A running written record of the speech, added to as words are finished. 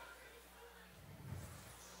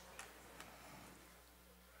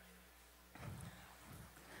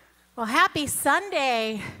Well, happy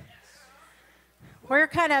Sunday. We're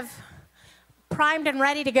kind of primed and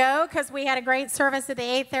ready to go because we had a great service at the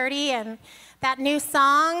 8:30 and that new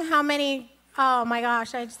song. How many? Oh my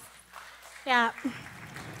gosh, yeah.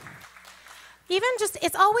 Even just,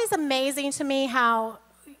 it's always amazing to me how,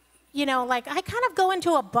 like I kind of go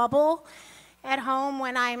into a bubble at home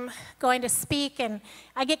when I'm going to speak and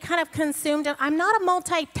I get kind of consumed. I'm not a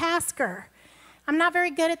multitasker. I'm not very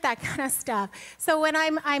good at that kind of stuff. So when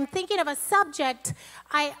I'm thinking of a subject,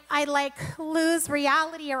 I like lose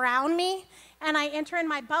reality around me and I enter in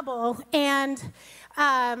my bubble. And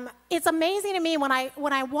it's amazing to me when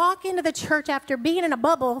I walk into the church after being in a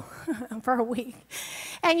bubble for a week,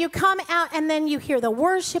 and you come out and then you hear the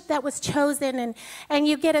worship that was chosen, and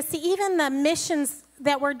you get to see even the missions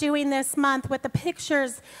that we're doing this month with the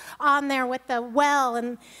pictures on there with the well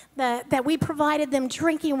and that we provided them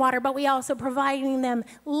drinking water, but we also providing them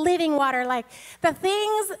living water. Like the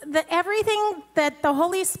things that everything that the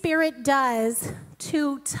Holy Spirit does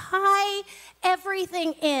to tie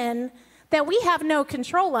everything in that we have no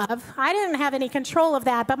control of. I didn't have any control of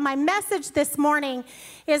that, but my message this morning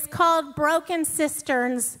is called Broken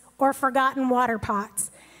Cisterns or Forgotten Water Pots.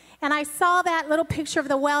 And I saw that little picture of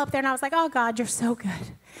the well up there, and I was like, oh, God, you're so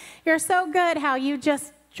good. You're so good how you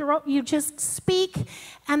just speak,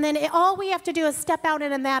 and then all we have to do is step out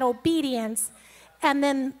in that obedience, and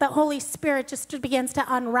then the Holy Spirit just begins to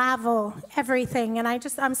unravel everything. And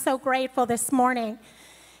I'm so grateful this morning.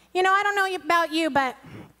 I don't know about you, but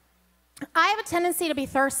I have a tendency to be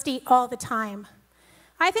thirsty all the time.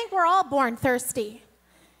 I think we're all born thirsty.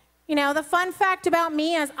 The fun fact about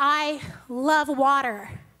me is I love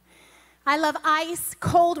water. I love ice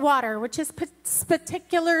cold water, which is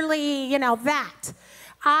particularly, that.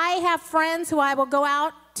 I have friends who I will go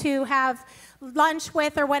out to have lunch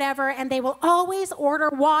with or whatever, and they will always order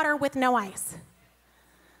water with no ice.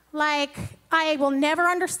 Like, I will never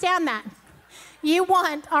understand that.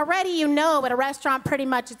 At a restaurant, pretty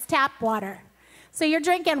much it's tap water. So you're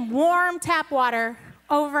drinking warm tap water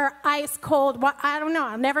over ice cold. I don't know.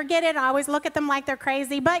 I'll never get it. I always look at them like they're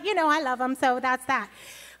crazy. But, I love them, so that's that.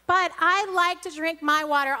 But I like to drink my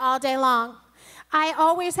water all day long. I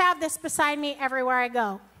always have this beside me everywhere I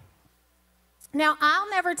go. Now, I'll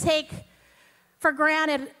never take for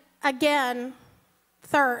granted again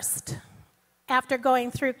thirst after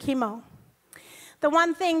going through chemo. The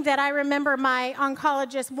one thing that I remember my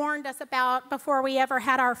oncologist warned us about before we ever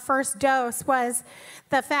had our first dose was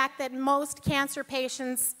the fact that most cancer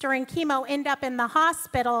patients during chemo end up in the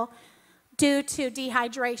hospital due to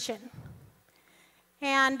dehydration.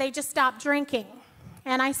 And they just stop drinking.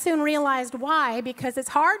 And I soon realized why, because it's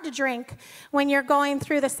hard to drink when you're going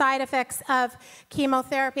through the side effects of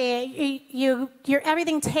chemotherapy.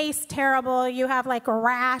 Everything tastes terrible. You have like a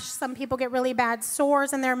rash. Some people get really bad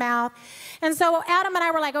sores in their mouth. And so Adam and I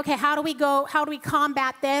were like, okay, how do we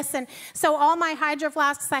combat this? And so all my Hydro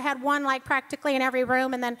Flasks, I had one like practically in every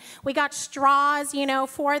room. And then we got straws,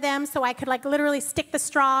 for them. So I could like literally stick the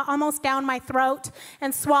straw almost down my throat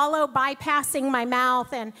and swallow, bypassing my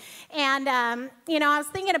mouth. And I was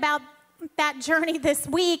thinking about that journey this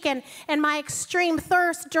week and my extreme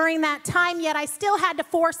thirst during that time, yet I still had to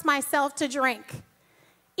force myself to drink,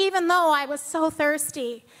 even though I was so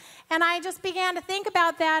thirsty. And I just began to think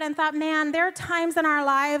about that and thought, man, there are times in our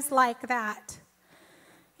lives like that.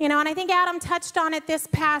 And I think Adam touched on it this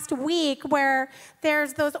past week where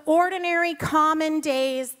there's those ordinary, common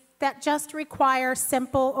days that just require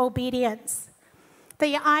simple obedience.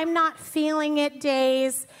 The I'm not feeling it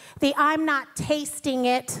days, the I'm not tasting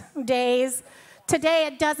it days. Today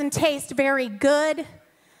it doesn't taste very good,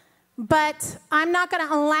 but I'm not going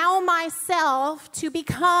to allow myself to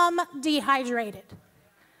become dehydrated.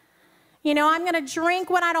 I'm going to drink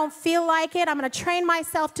when I don't feel like it. I'm going to train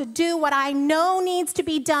myself to do what I know needs to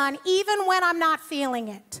be done, even when I'm not feeling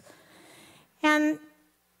it. And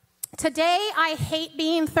today I hate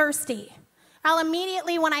being thirsty. I'll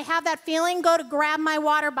immediately, when I have that feeling, go to grab my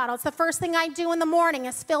water bottle. It's the first thing I do in the morning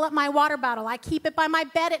is fill up my water bottle. I keep it by my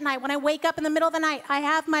bed at night. When I wake up in the middle of the night, I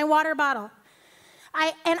have my water bottle.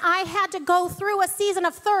 I had to go through a season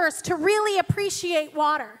of thirst to really appreciate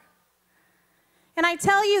water. And I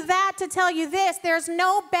tell you that to tell you this, there's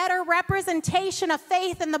no better representation of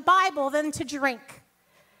faith in the Bible than to drink.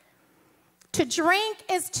 To drink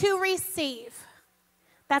is to receive.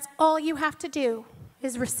 That's all you have to do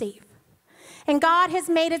is receive. And God has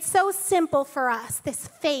made it so simple for us, this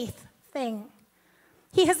faith thing.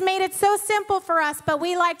 He has made it so simple for us, but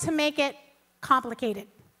we like to make it complicated.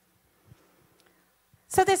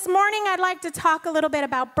 So this morning, I'd like to talk a little bit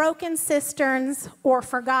about broken cisterns or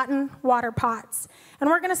forgotten water pots. And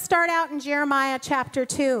we're going to start out in Jeremiah chapter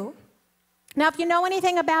 2. Now, if you know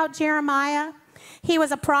anything about Jeremiah, he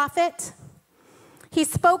was a prophet. He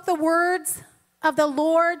spoke the words of the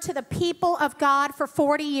Lord to the people of God for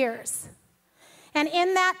 40 years. And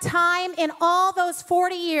in that time, in all those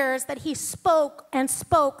 40 years that he spoke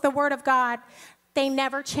the word of God, they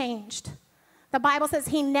never changed. The Bible says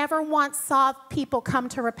he never once saw people come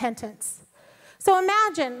to repentance. So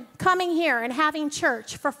imagine coming here and having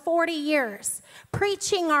church for 40 years,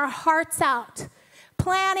 preaching our hearts out,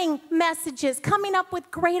 planning messages, coming up with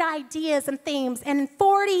great ideas and themes, and in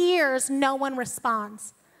 40 years, no one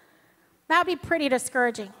responds. That would be pretty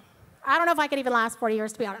discouraging. I don't know if I could even last 40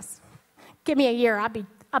 years, to be honest. Give me a year, I'll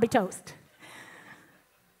be toast.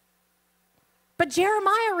 But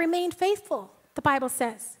Jeremiah remained faithful, the Bible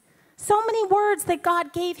says. So many words that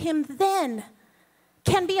God gave him then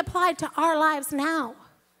can be applied to our lives now.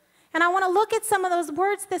 And I want to look at some of those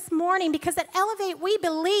words this morning because at Elevate, we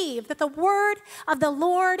believe that the word of the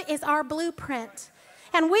Lord is our blueprint.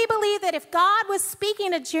 And we believe that if God was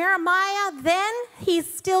speaking to Jeremiah then,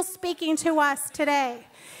 he's still speaking to us today.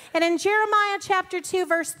 And in Jeremiah chapter 2,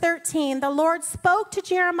 verse 13, the Lord spoke to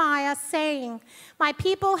Jeremiah saying, "My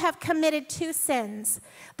people have committed two sins.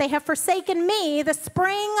 They have forsaken me, the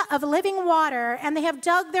spring of living water, and they have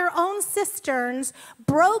dug their own cisterns,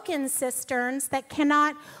 broken cisterns that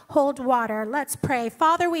cannot hold water." Let's pray.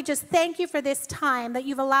 Father, we just thank you for this time that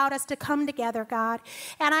you've allowed us to come together, God.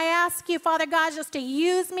 And I ask you, Father God, just to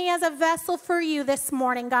use me as a vessel for you this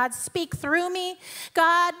morning, God. Speak through me.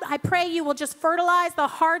 God, I pray you will just fertilize the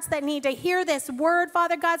hearts that need to hear this word,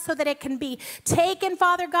 Father God, so that it can be taken,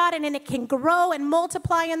 Father God, and it can grow and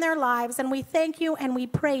multiply in their lives. And we thank you and we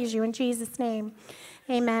praise you in Jesus' name.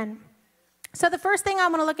 Amen. So the first thing I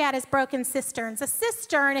want to look at is broken cisterns. A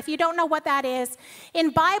cistern, if you don't know what that is, in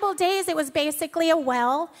Bible days, it was basically a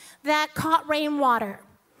well that caught rainwater.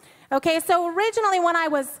 Okay, so originally when I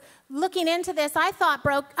was looking into this, I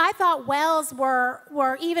thought wells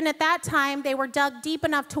were, even at that time, they were dug deep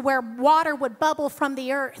enough to where water would bubble from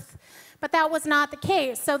the earth. But that was not the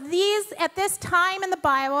case. So these, at this time in the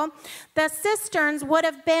Bible, the cisterns would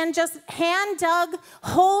have been just hand-dug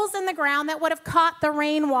holes in the ground that would have caught the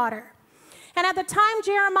rainwater. And at the time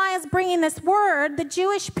Jeremiah is bringing this word, the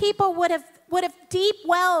Jewish people would have deep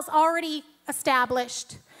wells already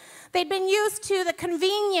established. They'd been used to the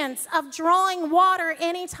convenience of drawing water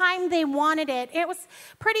anytime they wanted it. It was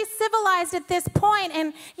pretty civilized at this point,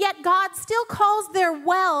 and yet God still calls their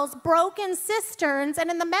wells broken cisterns. And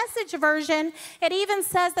in the Message version, it even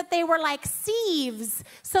says that they were like sieves,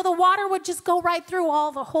 so the water would just go right through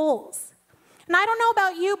all the holes. And I don't know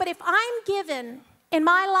about you, but if I'm given in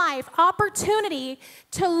my life opportunity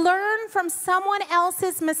to learn from someone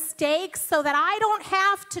else's mistakes so that I don't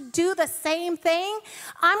have to do the same thing,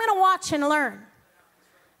 I'm going to watch and learn.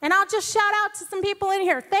 And I'll just shout out to some people in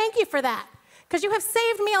here. Thank you for that, because you have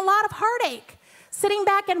saved me a lot of heartache, sitting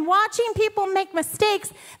back and watching people make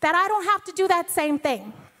mistakes that I don't have to do that same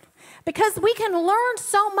thing. Because we can learn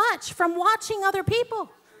so much from watching other people.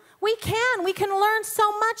 We can learn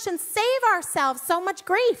so much and save ourselves so much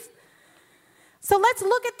grief. So let's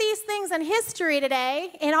look at these things in history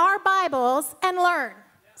today in our Bibles and learn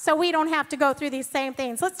so we don't have to go through these same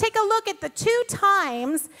things. Let's take a look at the two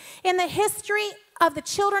times in the history of the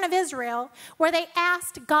children of Israel where they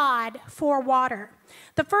asked God for water.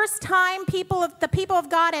 The first time the people of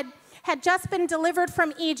God had just been delivered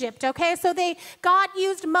from Egypt, okay? So God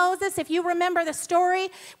used Moses, if you remember the story,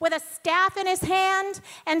 with a staff in his hand,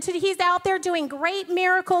 and he's out there doing great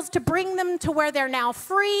miracles to bring them to where they're now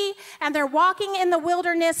free, and they're walking in the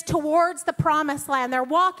wilderness towards the promised land. They're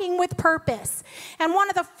walking with purpose. And one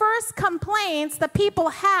of the first complaints the people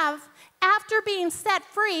have after being set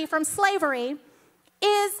free from slavery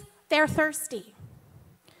is they're thirsty.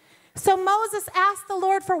 So Moses asked the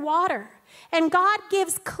Lord for water. And God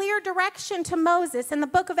gives clear direction to Moses in the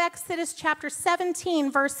book of Exodus chapter 17,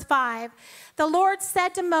 verse 5. The Lord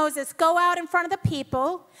said to Moses, "Go out in front of the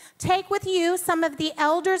people, take with you some of the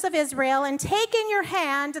elders of Israel, and take in your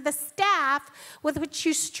hand the staff with which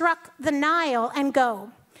you struck the Nile, and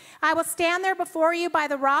go. I will stand there before you by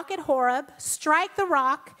the rock at Horeb, strike the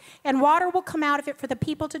rock, and water will come out of it for the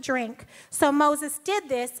people to drink." So Moses did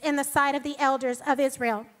this in the sight of the elders of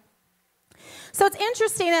Israel. So it's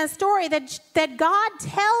interesting in the story that God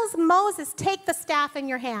tells Moses, take the staff in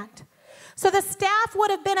your hand. So the staff would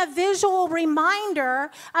have been a visual reminder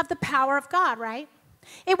of the power of God, right?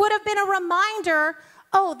 It would have been a reminder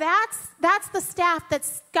oh, that's the staff that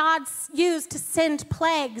God used to send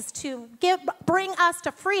plagues to bring us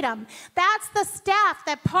to freedom. That's the staff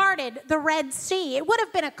that parted the Red Sea. It would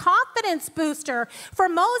have been a confidence booster for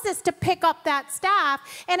Moses to pick up that staff,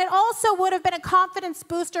 and it also would have been a confidence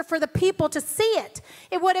booster for the people to see it.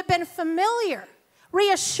 It would have been familiar,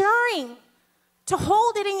 reassuring to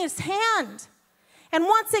hold it in his hand. And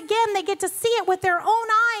once again, they get to see it with their own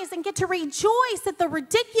eyes and get to rejoice at the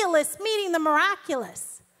ridiculous meeting the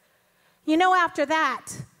miraculous. You know, after that,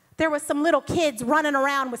 there was some little kids running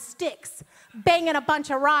around with sticks, banging a bunch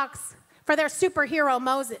of rocks for their superhero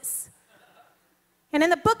Moses. And in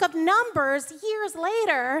the book of Numbers, years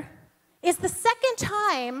later, is the second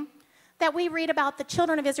time that we read about the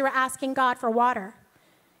children of Israel asking God for water.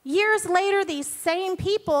 Years later, these same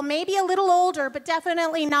people, maybe a little older, but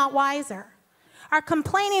definitely not wiser, are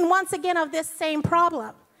complaining once again of this same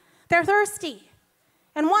problem. They're thirsty.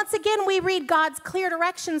 And once again, we read God's clear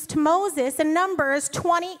directions to Moses in Numbers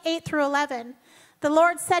 28 through 11. The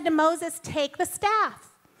Lord said to Moses, take the staff,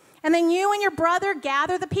 and then you and your brother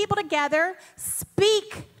gather the people together,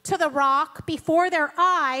 speak to the rock before their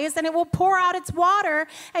eyes, and it will pour out its water,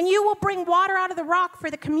 and you will bring water out of the rock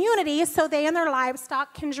for the community so they and their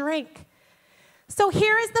livestock can drink. So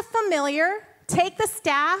here is the familiar, take the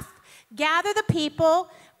staff, gather the people,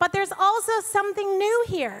 but there's also something new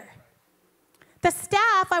here. The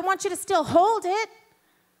staff, I want you to still hold it.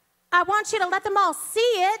 I want you to let them all see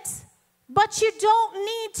it, but you don't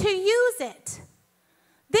need to use it.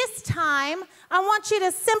 This time, I want you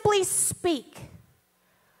to simply speak.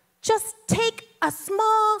 Just take a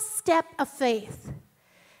small step of faith.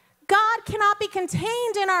 God cannot be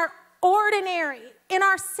contained in our ordinary, in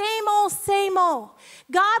our same old.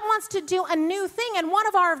 God wants to do a new thing, and one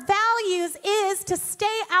of our values is to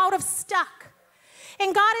stay out of stuck.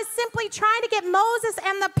 And God is simply trying to get Moses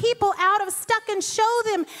and the people out of stuck and show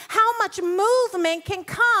them how much movement can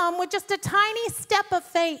come with just a tiny step of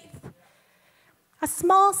faith. A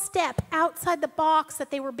small step outside the box that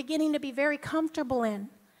they were beginning to be very comfortable in.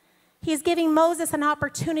 He is giving Moses an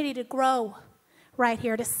opportunity to grow right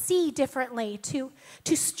here, to see differently, to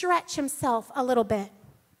stretch himself a little bit.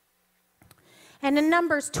 And in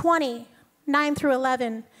Numbers 20, 9 through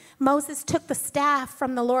 11, Moses took the staff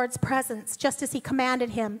from the Lord's presence, just as he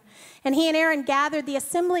commanded him. And he and Aaron gathered the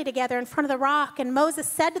assembly together in front of the rock. And Moses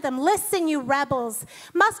said to them, listen, you rebels,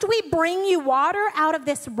 must we bring you water out of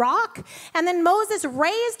this rock? And then Moses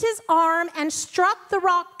raised his arm and struck the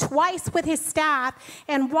rock twice with his staff,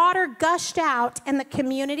 and water gushed out, and the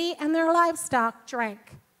community and their livestock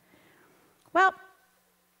drank. Well,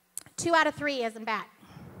 2 out of 3 isn't bad.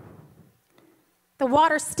 The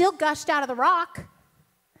water still gushed out of the rock.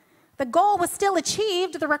 The goal was still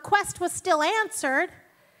achieved. The request was still answered.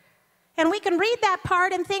 And we can read that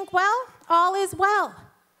part and think, well, all is well.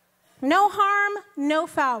 No harm, no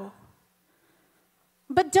foul.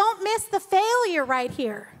 But don't miss the failure right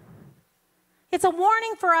here. It's a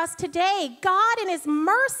warning for us today. God in his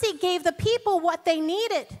mercy gave the people what they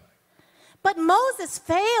needed. But Moses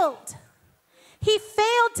failed. He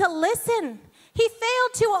failed to listen. He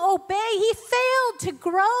failed to obey. He failed to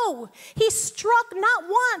grow. He struck not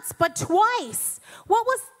once, but twice. What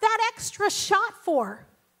was that extra shot for?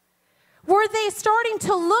 Were they starting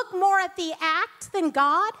to look more at the act than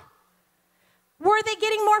God? Were they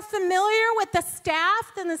getting more familiar with the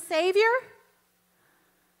staff than the Savior?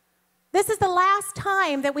 This is the last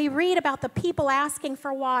time that we read about the people asking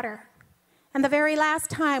for water, and the very last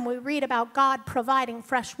time we read about God providing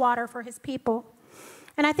fresh water for his people.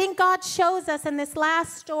 And I think God shows us in this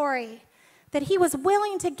last story that he was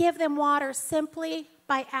willing to give them water simply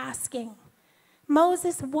by asking.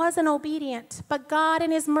 Moses wasn't obedient, but God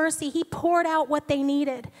in his mercy, he poured out what they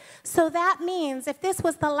needed. So that means if this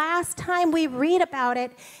was the last time we read about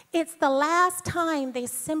it, it's the last time they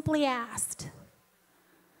simply asked.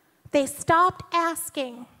 They stopped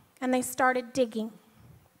asking and they started digging.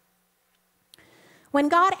 When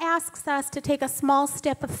God asks us to take a small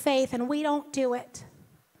step of faith and we don't do it,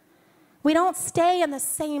 we don't stay in the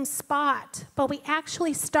same spot, but we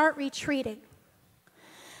actually start retreating.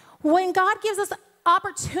 When God gives us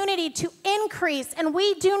opportunity to increase and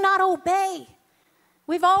we do not obey,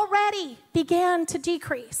 we've already began to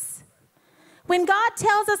decrease. When God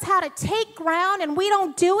tells us how to take ground and we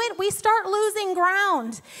don't do it, we start losing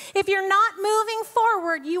ground. If you're not moving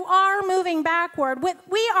forward, you are moving backward.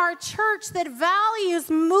 We are a church that values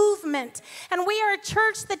movement, and we are a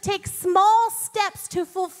church that takes small steps to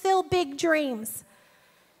fulfill big dreams.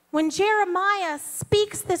 When Jeremiah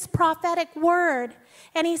speaks this prophetic word,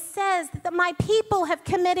 and he says that my people have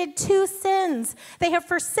committed 2 sins. They have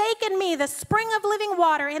forsaken me, the spring of living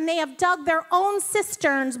water, and they have dug their own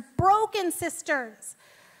cisterns, broken cisterns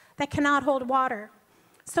that cannot hold water.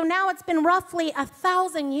 So now it's been roughly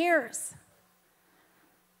 1,000 years.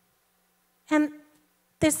 And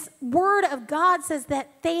this word of God says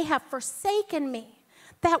that they have forsaken me.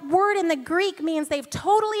 That word in the Greek means they've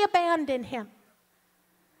totally abandoned him.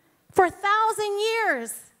 For 1,000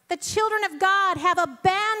 years, the children of God have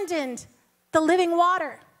abandoned the living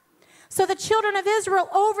water. So the children of Israel,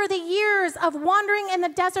 over the years of wandering in the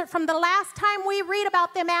desert, from the last time we read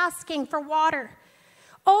about them asking for water,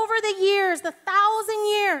 over the years, the 1,000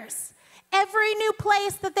 years, every new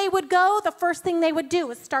place that they would go, the first thing they would do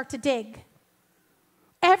was start to dig.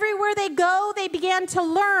 Everywhere they go, they began to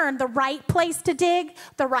learn the right place to dig,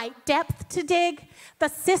 the right depth to dig, the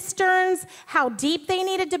cisterns, how deep they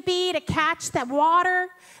needed to be to catch that water.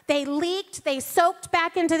 They leaked, they soaked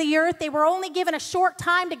back into the earth. They were only given a short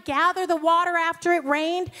time to gather the water after it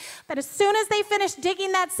rained. But as soon as they finished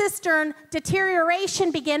digging that cistern,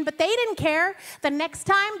 deterioration began, but they didn't care. The next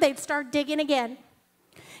time, they'd start digging again.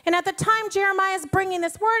 And at the time Jeremiah is bringing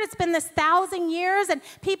this word, it's been this 1,000 years, and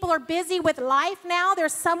people are busy with life now.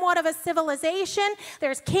 There's somewhat of a civilization.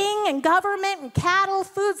 There's king and government and cattle,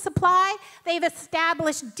 food supply. They've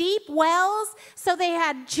established deep wells, so they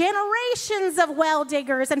had generations of well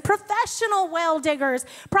diggers and professional well diggers,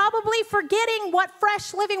 probably forgetting what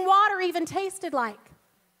fresh living water even tasted like.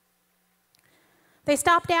 They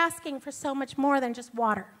stopped asking for so much more than just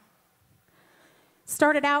water.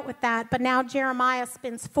 Started out with that, but now Jeremiah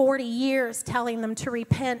spends 40 years telling them to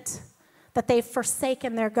repent, that they've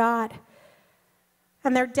forsaken their God.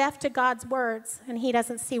 And they're deaf to God's words, and he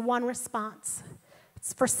doesn't see one response.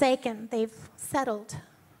 It's forsaken. They've settled.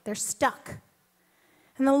 They're stuck.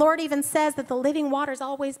 And the Lord even says that the living water's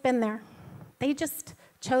always been there. They just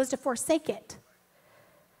chose to forsake it.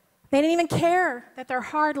 They didn't even care that their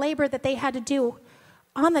hard labor that they had to do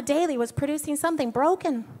on the daily was producing something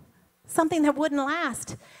broken, something that wouldn't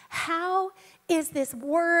last. How is this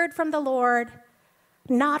word from the Lord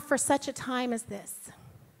not for such a time as this?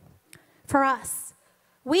 For us,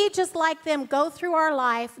 we just like them go through our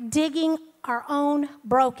life digging our own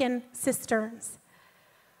broken cisterns.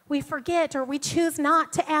 We forget, or we choose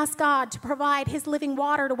not to ask God to provide his living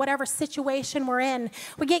water to whatever situation we're in.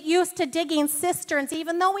 We get used to digging cisterns,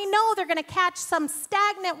 even though we know they're going to catch some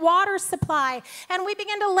stagnant water supply. And we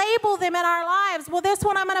begin to label them in our lives. Well, this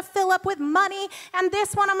one I'm going to fill up with money, and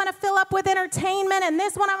this one I'm going to fill up with entertainment, and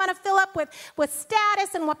this one I'm going to fill up with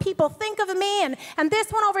status and what people think of me, and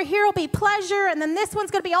this one over here will be pleasure, and then this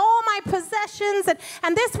one's going to be all my possessions,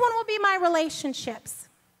 and this one will be my relationships.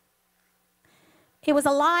 It was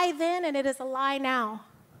a lie then, and it is a lie now.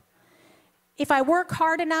 If I work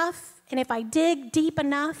hard enough, and if I dig deep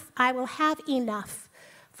enough, I will have enough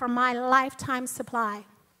for my lifetime supply.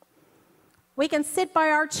 We can sit by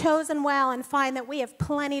our chosen well and find that we have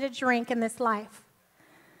plenty to drink in this life.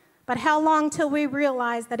 But how long till we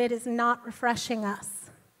realize that it is not refreshing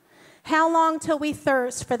us? How long till we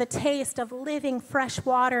thirst for the taste of living fresh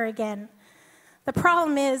water again? The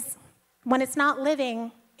problem is, when it's not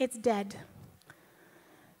living, it's dead.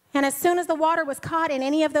 And as soon as the water was caught in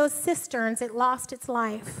any of those cisterns, it lost its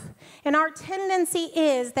life. And our tendency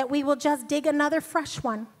is that we will just dig another fresh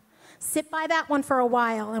one, sit by that one for a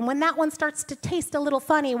while, and when that one starts to taste a little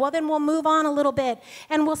funny, well, then we'll move on a little bit,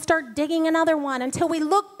 and we'll start digging another one until we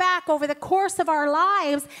look back over the course of our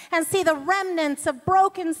lives and see the remnants of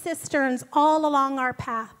broken cisterns all along our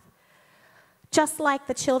path. Just like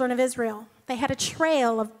the children of Israel, they had a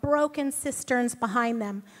trail of broken cisterns behind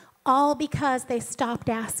them, all because they stopped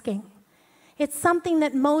asking. It's something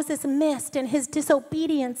that Moses missed in his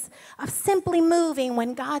disobedience of simply moving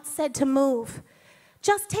when God said to move.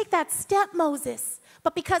 Just take that step, Moses.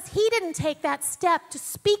 But because he didn't take that step to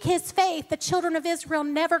speak his faith, the children of Israel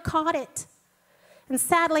never caught it. And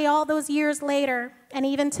sadly, all those years later, and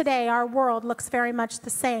even today, our world looks very much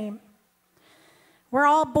the same. We're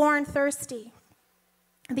all born thirsty.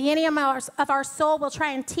 The enemy of our soul will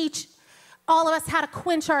try and teach all of us how to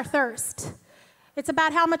quench our thirst. It's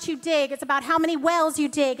about how much you dig. It's about how many wells you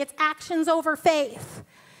dig. It's actions over faith.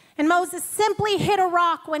 And Moses simply hit a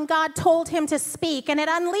rock when God told him to speak, and it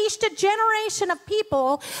unleashed a generation of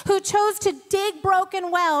people who chose to dig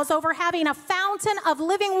broken wells over having a fountain of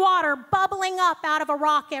living water bubbling up out of a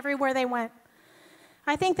rock everywhere they went.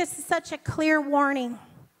 I think this is such a clear warning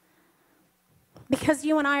because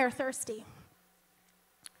you and I are thirsty.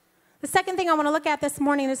 The second thing I want to look at this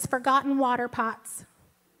morning is forgotten water pots.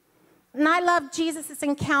 And I love Jesus'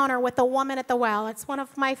 encounter with the woman at the well. It's one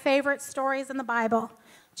of my favorite stories in the Bible.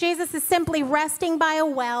 Jesus is simply resting by a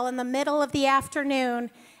well in the middle of the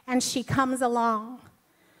afternoon, and she comes along.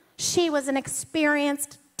 She was an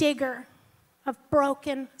experienced digger of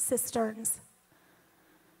broken cisterns.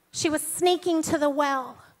 She was sneaking to the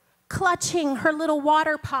well, clutching her little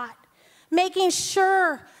water pot, making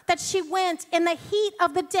sure that she went in the heat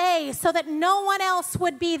of the day so that no one else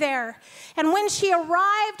would be there. And when she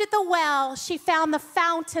arrived at the well, she found the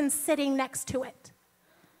fountain sitting next to it.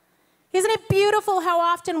 Isn't it beautiful how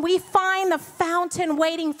often we find the fountain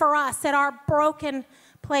waiting for us at our broken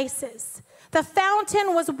places? The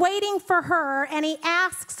fountain was waiting for her, and he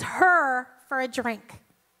asks her for a drink.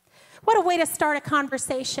 What a way to start a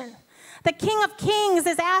conversation. The King of Kings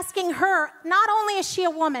is asking her, not only is she a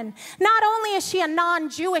woman, not only is she a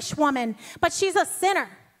non-Jewish woman, but she's a sinner.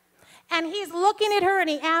 And he's looking at her and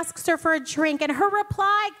he asks her for a drink. And her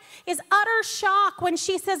reply is utter shock when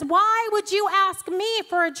she says, "Why would you ask me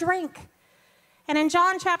for a drink?" And in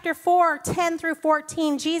John chapter 4, 10 through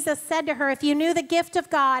 14, Jesus said to her, "If you knew the gift of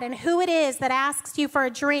God and who it is that asks you for a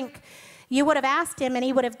drink, you would have asked him and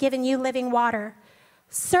he would have given you living water."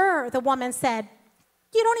 "Sir," the woman said,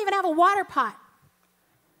 "you don't even have a water pot,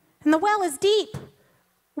 and the well is deep.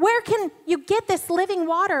 Where can you get this living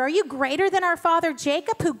water? Are you greater than our father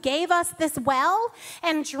Jacob, who gave us this well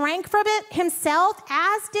and drank from it himself,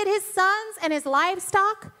 as did his sons and his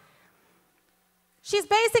livestock?" She's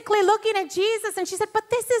basically looking at Jesus, and she said, "But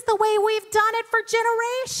this is the way we've done it for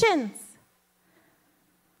generations.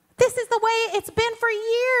 This is the way it's been for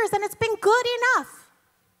years, and it's been good enough."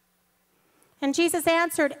 And Jesus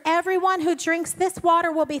answered, "Everyone who drinks this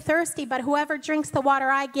water will be thirsty, but whoever drinks the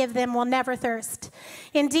water I give them will never thirst.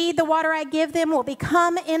 Indeed, the water I give them will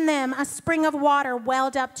become in them a spring of water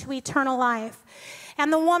welled up to eternal life."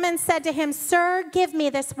 And the woman said to him, "Sir, give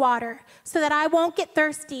me this water so that I won't get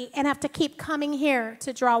thirsty and have to keep coming here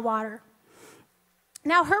to draw water."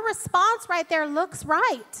 Now, her response right there looks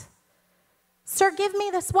right. "Sir, give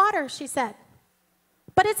me this water," she said.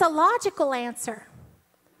 But it's a logical answer.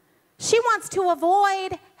 She wants to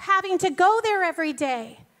avoid having to go there every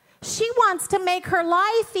day. She wants to make her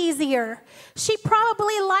life easier. She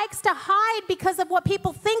probably likes to hide because of what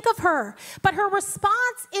people think of her. But her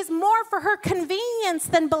response is more for her convenience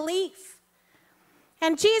than belief.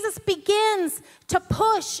 And Jesus begins to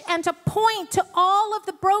push and to point to all of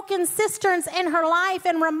the broken cisterns in her life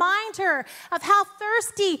and remind her of how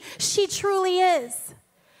thirsty she truly is.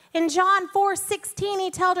 In John 4:16,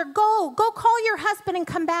 he told her, go call your husband and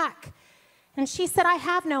come back." And she said, "I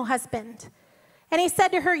have no husband." And he said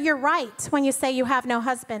to her, "You're right when you say you have no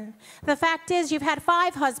husband. The fact is you've had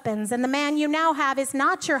 5 husbands, and the man you now have is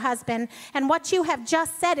not your husband, and what you have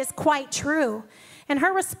just said is quite true." And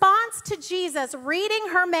her response to Jesus, reading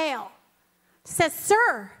her mail, says,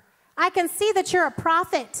 "Sir, I can see that you're a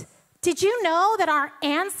prophet. Did you know that our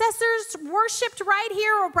ancestors worshiped right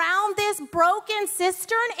here around this broken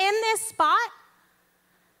cistern in this spot?"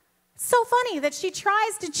 So funny that she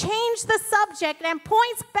tries to change the subject and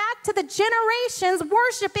points back to the generations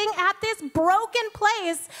worshiping at this broken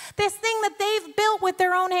place, this thing that they've built with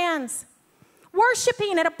their own hands.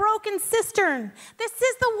 Worshiping at a broken cistern. This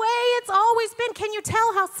is the way it's always been. Can you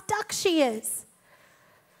tell how stuck she is?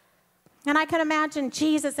 And I can imagine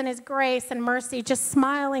Jesus in his grace and mercy just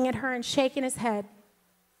smiling at her and shaking his head.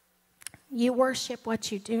 "You worship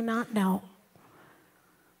what you do not know."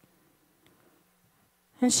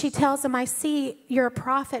 And she tells him, "I see you're a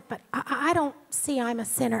prophet, but I don't see I'm a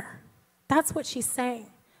sinner." That's what she's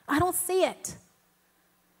saying. I don't see it.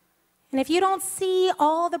 And if you don't see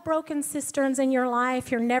all the broken cisterns in your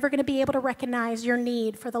life, you're never going to be able to recognize your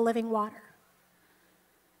need for the living water.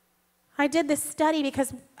 I did this study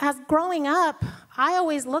because as growing up, I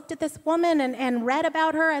always looked at this woman and read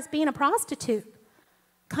about her as being a prostitute,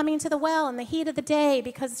 coming to the well in the heat of the day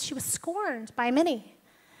because she was scorned by many.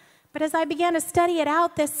 But as I began to study it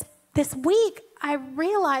out this week, I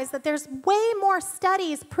realized that there's way more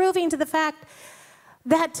studies proving to the fact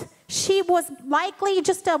that she was likely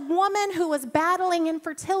just a woman who was battling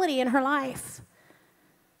infertility in her life.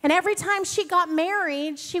 And every time she got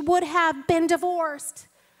married, she would have been divorced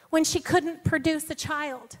when she couldn't produce a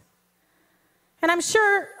child. And I'm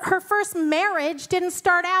sure her first marriage didn't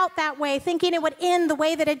start out that way, thinking it would end the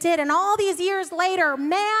way that it did. And all these years later,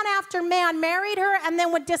 man after man married her and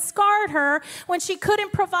then would discard her when she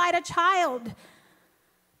couldn't provide a child.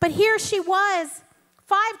 But here she was,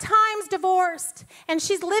 5 times divorced, and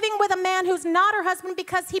she's living with a man who's not her husband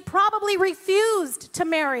because he probably refused to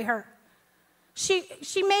marry her. She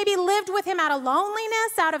maybe lived with him out of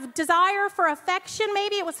loneliness, out of desire for affection.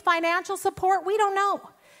 Maybe it was financial support. We don't know.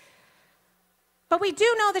 But we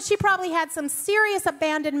do know that she probably had some serious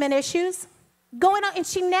abandonment issues going on, and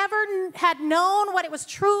she never had known what it was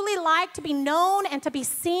truly like to be known and to be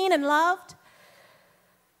seen and loved.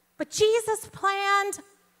 But Jesus planned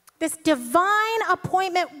this divine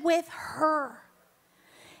appointment with her.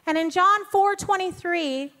 And in John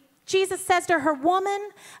 4:23, Jesus says to her,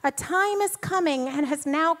 "Woman, a time is coming and has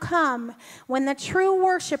now come when the true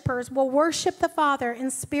worshipers will worship the Father in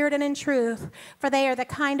spirit and in truth, for they are the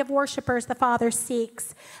kind of worshipers the Father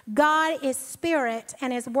seeks. God is spirit,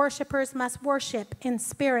 and his worshipers must worship in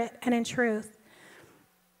spirit and in truth."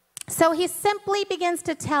 So he simply begins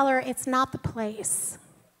to tell her it's not the place,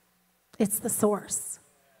 it's the source.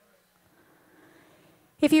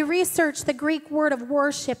 If you research the Greek word of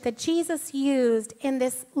worship that Jesus used in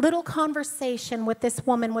this little conversation with this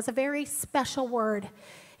woman was a very special word.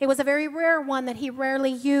 It was a very rare one that he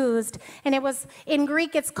rarely used. And it was, in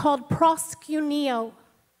Greek, it's called proskuneo.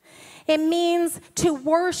 It means to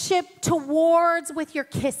worship towards with your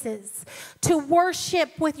kisses, to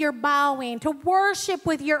worship with your bowing, to worship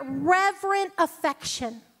with your reverent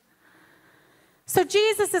affection. So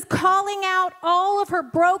Jesus is calling out all of her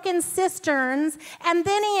broken cisterns, and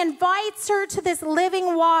then he invites her to this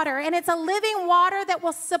living water. And it's a living water that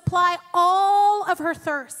will supply all of her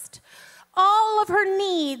thirst, all of her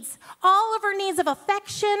needs of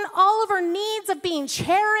affection, all of her needs of being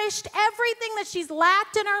cherished, everything that she's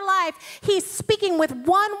lacked in her life. He's speaking with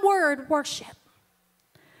one word: worship.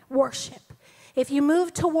 Worship. If you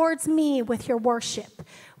move towards me with your worship,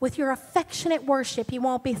 with your affectionate worship, you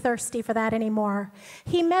won't be thirsty for that anymore.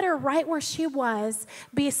 He met her right where she was,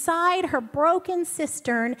 beside her broken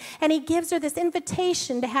cistern, and he gives her this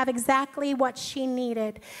invitation to have exactly what she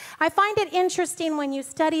needed. I find it interesting when you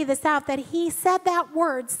study this out that he said that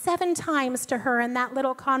word 7 times to her in that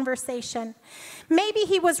little conversation. Maybe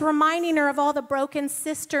he was reminding her of all the broken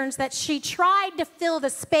cisterns that she tried to fill the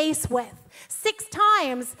space with. 6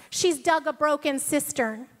 times she's dug a broken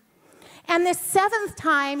cistern. And this 7th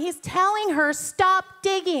time, he's telling her, stop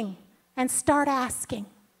digging and start asking.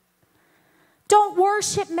 Don't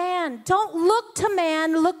worship man. Don't look to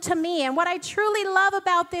man, look to me. And what I truly love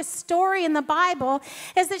about this story in the Bible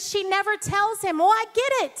is that she never tells him, I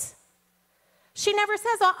get it. She never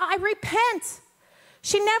says, I repent.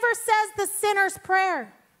 She never says the sinner's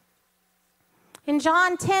prayer. In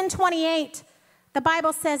John 10:28, the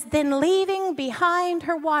Bible says, then leaving behind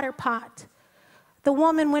her water pot, the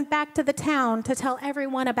woman went back to the town to tell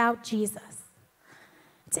everyone about Jesus.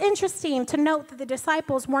 It's interesting to note that the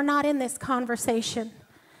disciples were not in this conversation.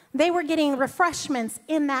 They were getting refreshments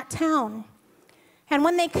in that town. And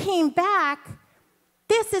when they came back,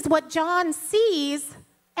 this is what John sees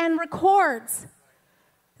and records.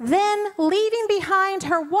 Then, leaving behind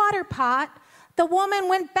her water pot, the woman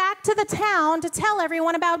went back to the town to tell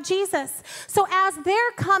everyone about Jesus. So as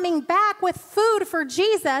they're coming back with food for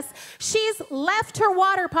Jesus, she's left her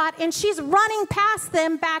water pot and she's running past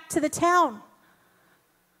them back to the town.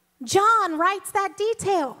 John writes that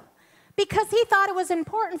detail because he thought it was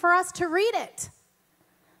important for us to read it.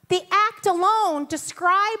 The act alone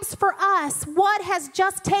describes for us what has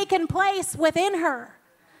just taken place within her.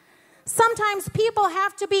 Sometimes people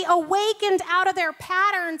have to be awakened out of their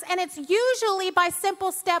patterns, and it's usually by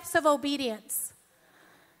simple steps of obedience.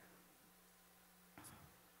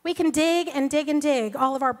 We can dig and dig and dig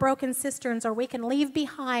all of our broken cisterns, or we can leave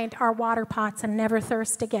behind our water pots and never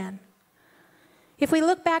thirst again. If we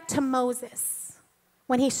look back to Moses,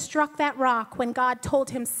 when he struck that rock, when God told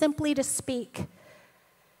him simply to speak,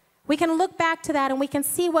 we can look back to that and we can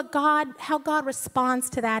see how God responds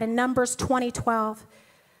to that in Numbers 20:12.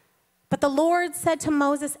 But the Lord said to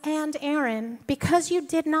Moses and Aaron, because you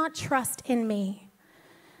did not trust in me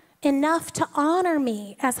enough to honor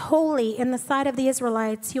me as holy in the sight of the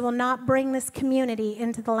Israelites, you will not bring this community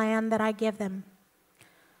into the land that I give them.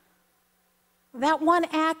 That one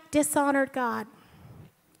act dishonored God,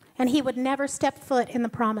 and he would never step foot in the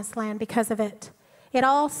promised land because of it. It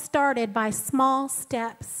all started by small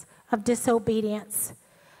steps of disobedience.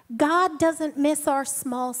 God doesn't miss our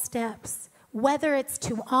small steps, whether it's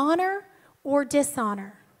to honor or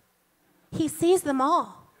dishonor. He sees them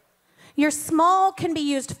all. Your small can be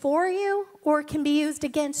used for you or it can be used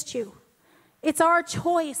against you. It's our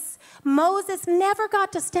choice. Moses never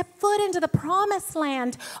got to step foot into the promised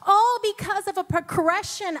land, all because of a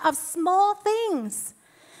progression of small things.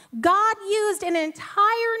 God used an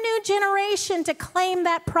entire new generation to claim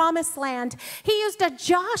that promised land. He used a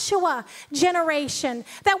Joshua generation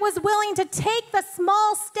that was willing to take the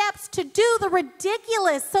small steps to do the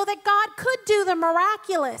ridiculous so that God could do the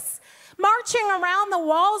miraculous. Marching around the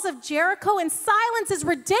walls of Jericho in silence is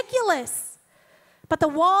ridiculous. But the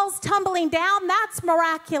walls tumbling down, that's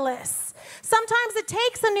miraculous. Sometimes it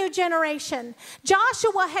takes a new generation.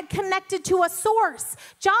 Joshua had connected to a source.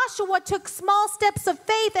 Joshua took small steps of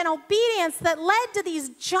faith and obedience that led to these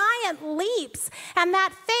giant leaps. And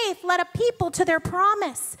that faith led a people to their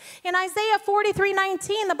promise. In Isaiah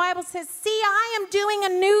 43:19, the Bible says, "See, I am doing a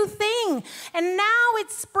new thing, and now it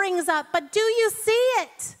springs up. But do you see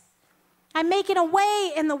it? I'm making a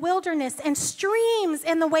way in the wilderness and streams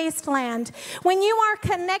in the wasteland." When you are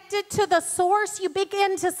connected to the source, you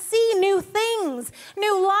begin to see new things,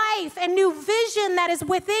 new life, and new vision that is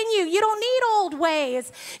within you. You don't need old ways.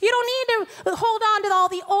 You don't need to hold on to all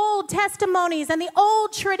the old testimonies and the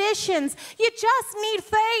old traditions. You just need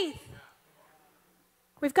faith.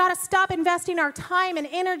 We've got to stop investing our time and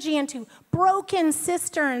energy into broken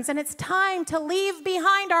cisterns, and it's time to leave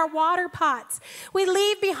behind our water pots. We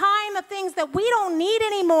leave behind the things that we don't need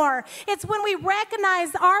anymore. It's when we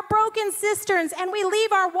recognize our broken cisterns and we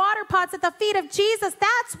leave our water pots at the feet of Jesus,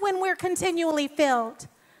 that's when we're continually filled.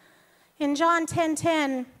 In John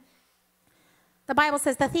 10:10, the Bible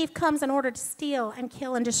says, "The thief comes in order to steal and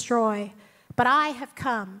kill and destroy. But I have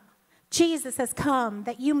come," Jesus has come,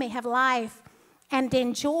 "that you may have life and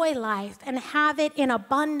enjoy life and have it in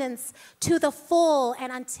abundance to the full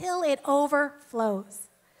and until it overflows."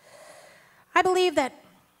 I believe that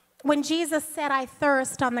when Jesus said, "I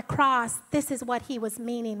thirst" on the cross, this is what he was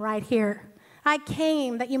meaning right here. I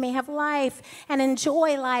came that you may have life and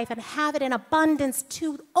enjoy life and have it in abundance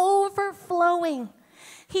to overflowing.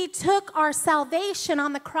 He took our salvation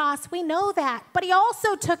on the cross. We know that. But he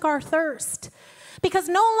also took our thirst. Because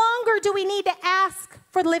no longer do we need to ask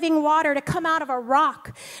for living water to come out of a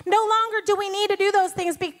rock. No longer do we need to do those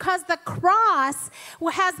things because the cross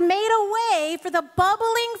has made a way for the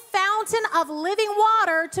bubbling fountain of living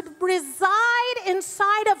water to reside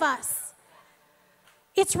inside of us.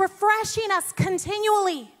 It's refreshing us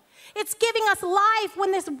continually. It's giving us life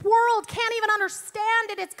when this world can't even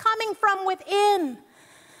understand it. It's coming from within.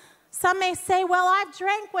 Some may say, "Well, I've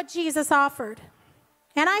drank what Jesus offered,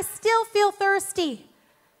 and I still feel thirsty.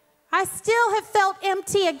 I still have felt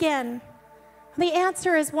empty again." The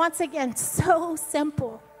answer is once again so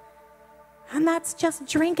simple. And that's just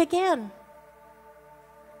drink again.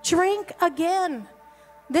 Drink again.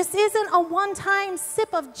 This isn't a one-time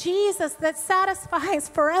sip of Jesus that satisfies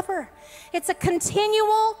forever. It's a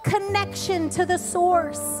continual connection to the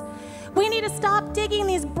source. We need to stop digging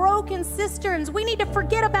these broken cisterns. We need to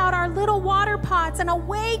forget about our little water pots and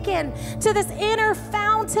awaken to this inner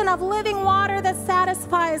fountain of living water that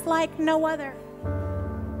satisfies like no other.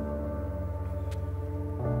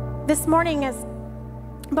 This morning,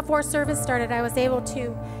 before service started, I was able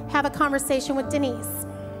to have a conversation with Denise.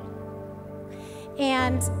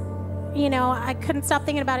 And you know, I couldn't stop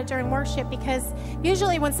thinking about it during worship, because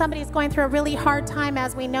usually when somebody's going through a really hard time,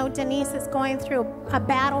 as we know Denise is going through a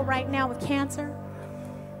battle right now with cancer,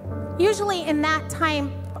 usually in that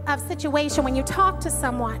time of situation, when you talk to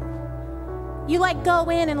someone, you like go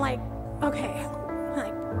in and like, okay,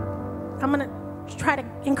 like I'm gonna try to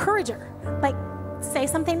encourage her, like say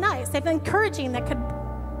something nice, something encouraging that could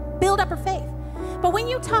build up her faith. But when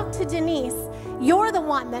you talk to Denise, you're the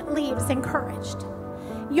one that leaves encouraged.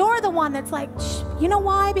 You're the one that's like, you know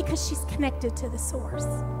why? Because she's connected to the source.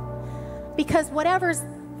 Because whatever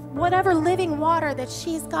living water that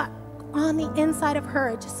she's got on the inside of her,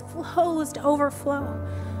 it just flows to overflow.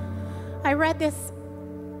 I read this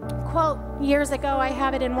quote years ago. I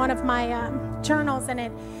have it in one of my journals, and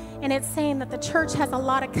it's saying that the church has a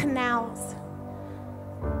lot of canals,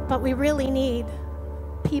 but we really need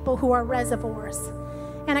people who are reservoirs.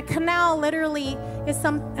 And a canal literally is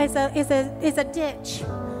a ditch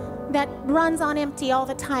that runs on empty all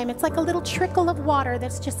the time. It's like a little trickle of water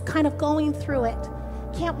that's just kind of going through it.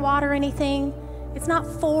 Can't water anything. It's not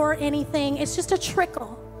for anything. It's just a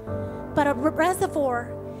trickle. But a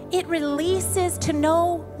reservoir, it releases to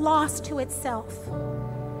no loss to itself.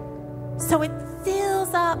 So it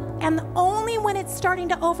fills up, and only when it's starting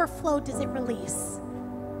to overflow does it release.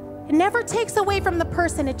 It never takes away from the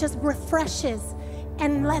person. It just refreshes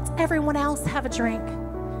and lets everyone else have a drink.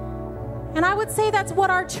 And I would say that's what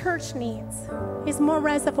our church needs, is more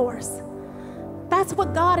reservoirs. That's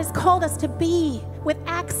what God has called us to be, with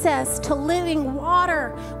access to living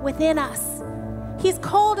water within us. He's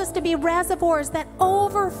called us to be reservoirs that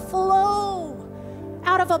overflow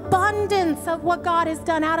out of abundance of what God has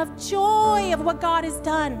done, out of joy of what God has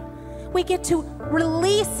done. We get to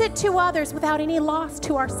release it to others without any loss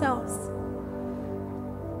to ourselves.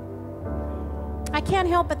 I can't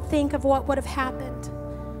help but think of what would have happened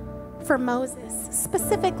for Moses,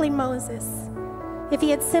 specifically Moses, if he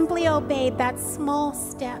had simply obeyed that small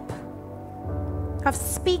step of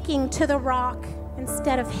speaking to the rock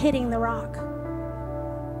instead of hitting the rock?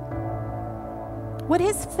 Would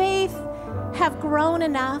his faith have grown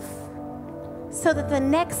enough so that the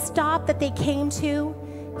next stop that they came to,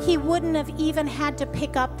 he wouldn't have even had to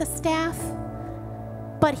pick up the staff,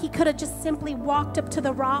 but he could have just simply walked up to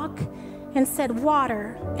the rock and said,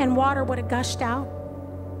 water, and water would have gushed out?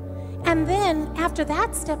 And then after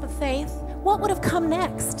that step of faith, what would have come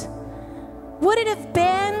next? Would it have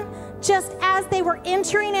been just as they were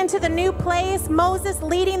entering into the new place, Moses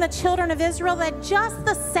leading the children of Israel, that just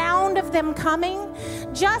the sound of them coming,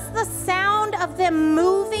 just the sound of them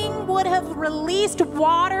moving would have released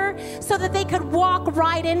water so that they could walk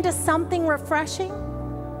right into something refreshing?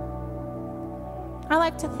 I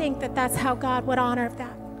like to think that that's how God would honor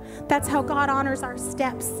that. That's how God honors our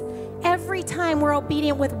steps. Every time we're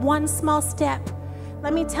obedient with one small step,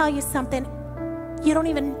 let me tell you something. You don't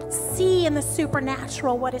even see in the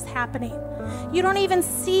supernatural what is happening. You don't even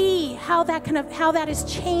see how that is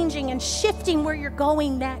changing and shifting where you're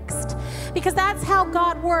going next. Because that's how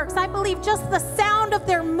God works. I believe just the sound of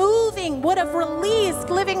their moving would have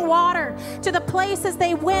released living water to the places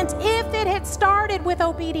they went if it had started with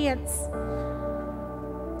obedience.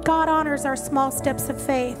 God honors our small steps of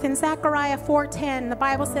faith. In Zechariah 4:10, the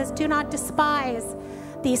Bible says, do not despise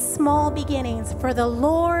these small beginnings, for the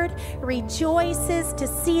Lord rejoices to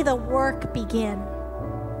see the work begin.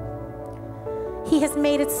 He has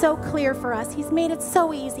made it so clear for us. He's made it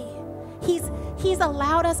so easy. He's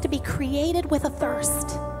allowed us to be created with a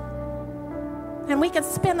thirst. And we can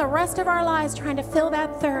spend the rest of our lives trying to fill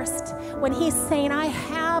that thirst when he's saying, I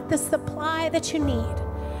have the supply that you need.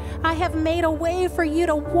 I have made a way for you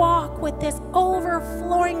to walk with this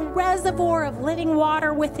overflowing reservoir of living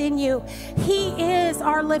water within you. He is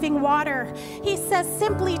our living water. He says,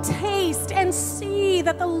 simply taste and see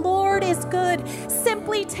that the Lord is good.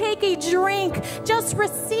 Simply take a drink. Just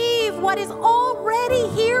receive what is already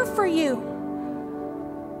here for you.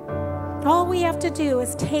 All we have to do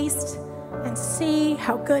is taste and see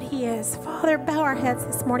how good he is. Father, bow our heads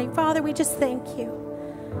this morning. Father, we just thank you.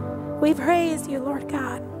 We praise you, Lord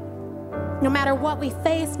God. No matter what we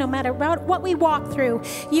face, no matter what we walk through,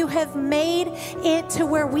 you have made it to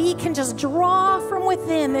where we can just draw from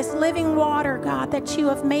within this living water, God, that you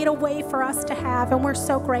have made a way for us to have. And we're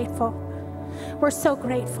so grateful. We're so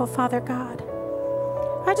grateful, Father God.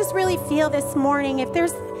 I just really feel this morning, if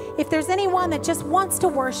there's anyone that just wants to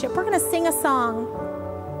worship, we're going to sing a song.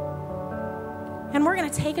 And we're going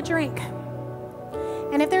to take a drink.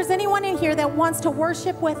 And if there's anyone in here that wants to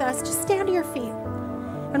worship with us, just stand to your feet.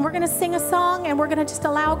 And we're going to sing a song, and we're going to just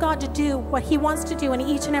allow God to do what he wants to do in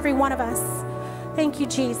each and every one of us. Thank you,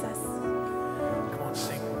 Jesus. Come on,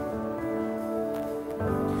 sing.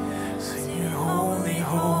 Sing it, holy,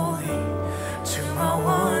 holy, to my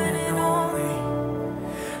one and only,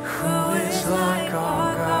 who is like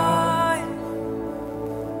our God.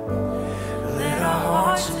 Let our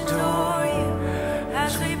hearts adore you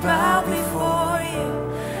as we bow before you.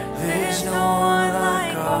 There's no one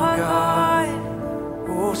like our God.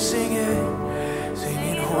 Oh, sing it,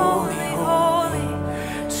 holy, holy,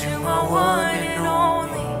 to my one and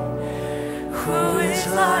only, who is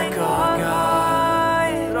like our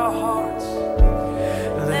God.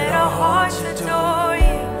 Let our hearts adore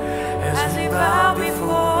you, as we bow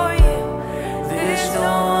before you. There's no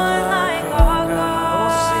one like our God. Oh,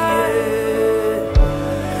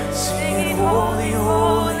 sing it, holy,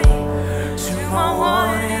 holy, to my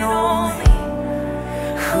one and only,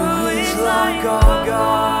 who is like our God.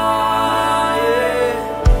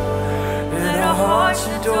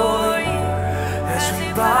 Adore you as we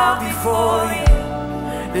bow before you.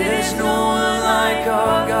 There's no one like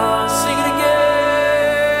our God. Sing it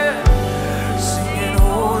again. Sing it,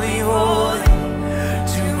 holy, holy,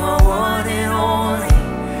 to my one and only,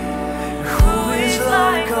 who is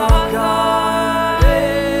like our God.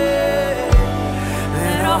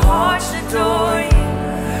 Let our hearts adore you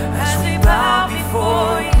as we bow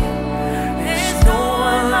before you. There's no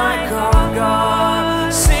one like our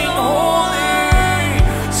God. Sing holy.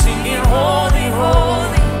 Holy,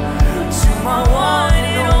 holy, to my one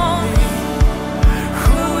and only,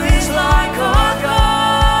 who is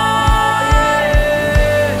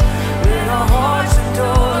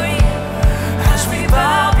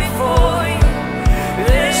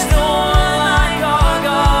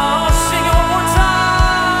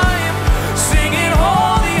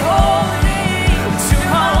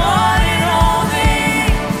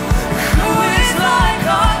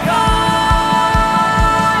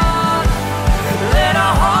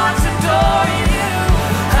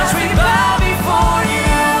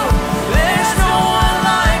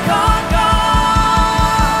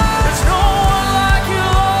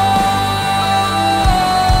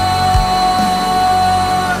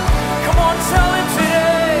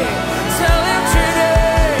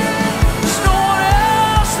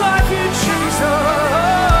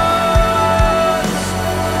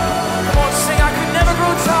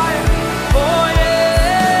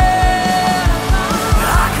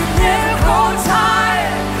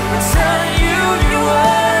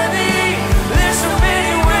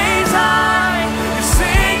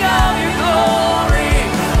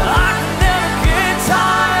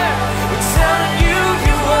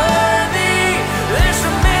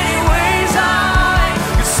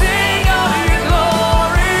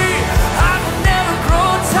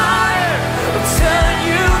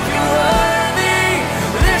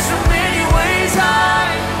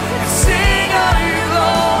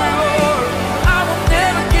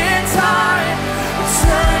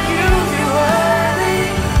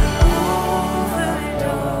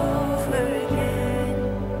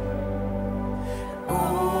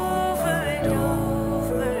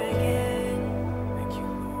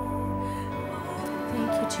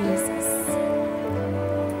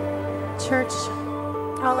church,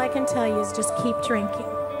 all I can tell you is just keep drinking.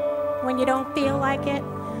 When you don't feel like it,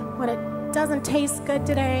 when it doesn't taste good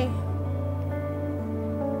today,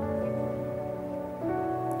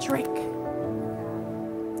 drink.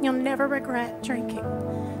 You'll never regret drinking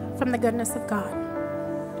from the goodness of God.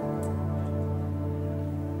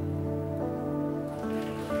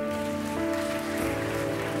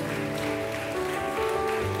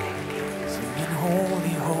 Singing holy,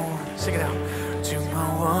 holy, sing it out. To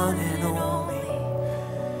my one and only,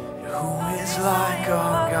 who is like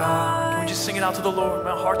our God. Can we just sing it out to the Lord?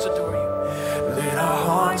 My hearts adore you. Let our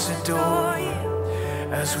hearts adore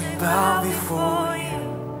you as we bow before you.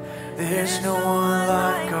 There's no one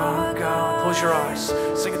like our God. Close your eyes.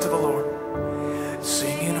 Sing it to the Lord.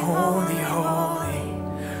 Singing holy, holy,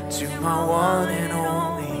 to my one and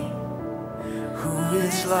only, who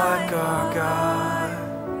is like our God.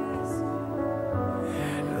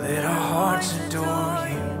 Let our hearts adore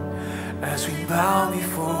you as we bow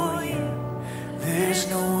before you. There's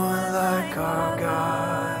no one like our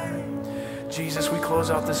God. Jesus, we close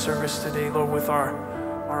out this service today, Lord, with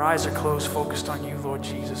our eyes are closed, focused on you, Lord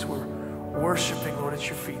Jesus. We're worshiping, Lord, at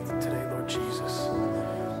your feet today, Lord Jesus.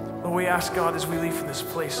 Lord, we ask, God, as we leave from this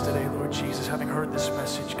place today, Lord Jesus, having heard this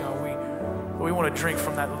message, God, we want to drink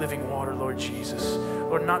from that living water, Lord Jesus.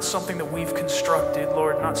 Lord, not something that we've constructed,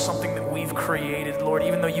 Lord, not something that we've created, Lord,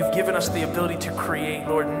 even though you've given us the ability to create,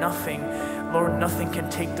 Lord, nothing can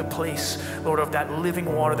take the place, Lord, of that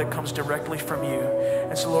living water that comes directly from you.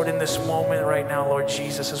 And so, Lord, in this moment right now, Lord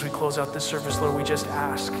Jesus, as we close out this service, Lord, we just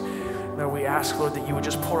ask, Lord, that you would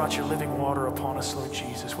just pour out your living water upon us, Lord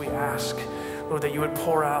Jesus. We ask, Lord, that you would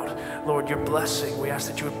pour out, Lord, your blessing. We ask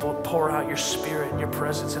that you would pour out your spirit and your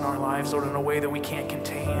presence in our lives, Lord, in a way that we can't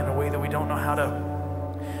contain, in a way that we don't know how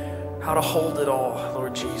to hold it all,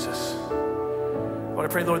 Lord Jesus. Lord, I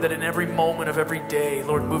pray, Lord, that in every moment of every day,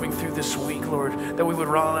 Lord, moving through this week, Lord, that we would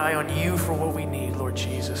rely on you for what we need, Lord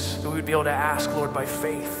Jesus. That we would be able to ask, Lord, by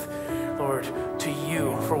faith, Lord, to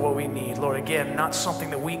you for what we need. Lord, again, not something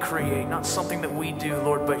that we create, not something that we do,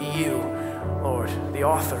 Lord, but you, Lord, the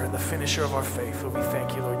author and the finisher of our faith. Lord, we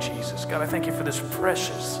thank you, Lord Jesus. God, I thank you for this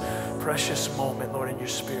precious, precious moment, Lord, in your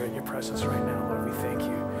spirit, in your presence right now. Lord, we thank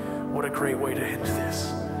you. What a great way to end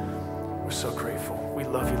this. We're so grateful. We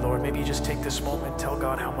love you, Lord. Maybe you just take this moment, tell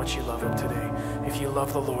God how much you love him today. If you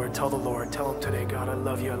love the Lord, tell him today, God, I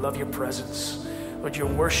love you. I love your presence. Lord, your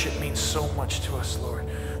worship means so much to us, Lord.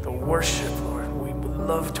 The worship, Lord, we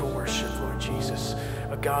love to worship, Lord Jesus.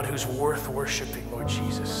 A God who's worth worshiping, Lord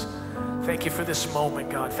Jesus. Thank you for this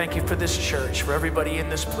moment, God. Thank you for this church, for everybody in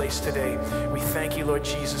this place today. We thank you, Lord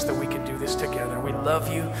Jesus, that we can do this together. We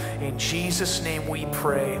love you. In Jesus' name we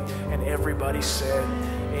pray. And everybody said,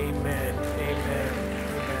 amen, amen,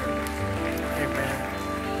 amen,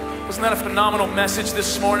 amen. Wasn't that a phenomenal message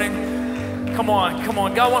this morning? Come on, come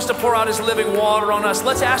on. God wants to pour out his living water on us.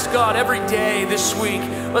 Let's ask God every day this week.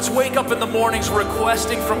 Let's wake up in the mornings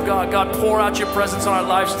requesting from God. God, pour out your presence on our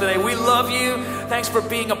lives today. We love you. Thanks for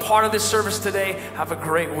being a part of this service today. Have a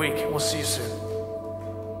great week. We'll see you soon.